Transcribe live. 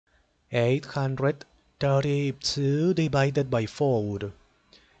832 divided by 4.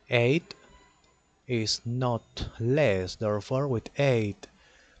 8 is not less, therefore with 8.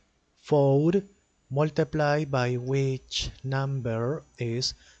 4 multiplied by which number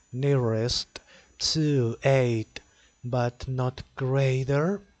is nearest to 8 but not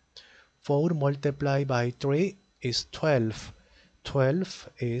greater. 4 multiplied by 3 is 12. 12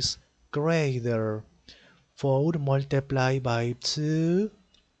 is greater. 4 multiplied by 2,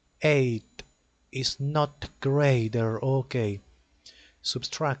 8 is not greater. Okay.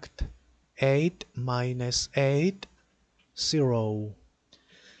 Subtract 8 minus 8, 0.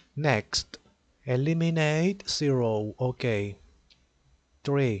 Next, eliminate 0. Okay.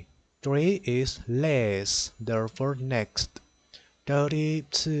 3. 3 is less, therefore next.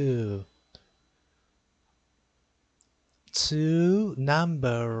 32. Two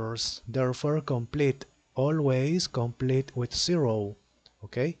numbers, therefore complete. Always complete with 0.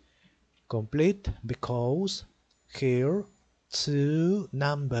 Okay. Complete because here two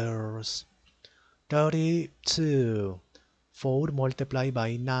numbers. 32. 4 multiplied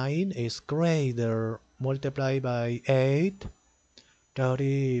by 9 is greater. Multiplied by 8.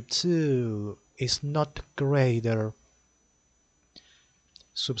 32 is not greater.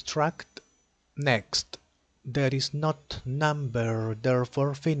 Subtract. Next. There is not number,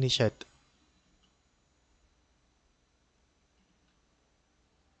 therefore finish it.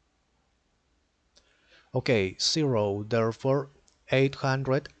 Okay, 0, therefore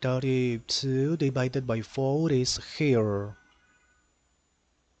 832 divided by 4 is here.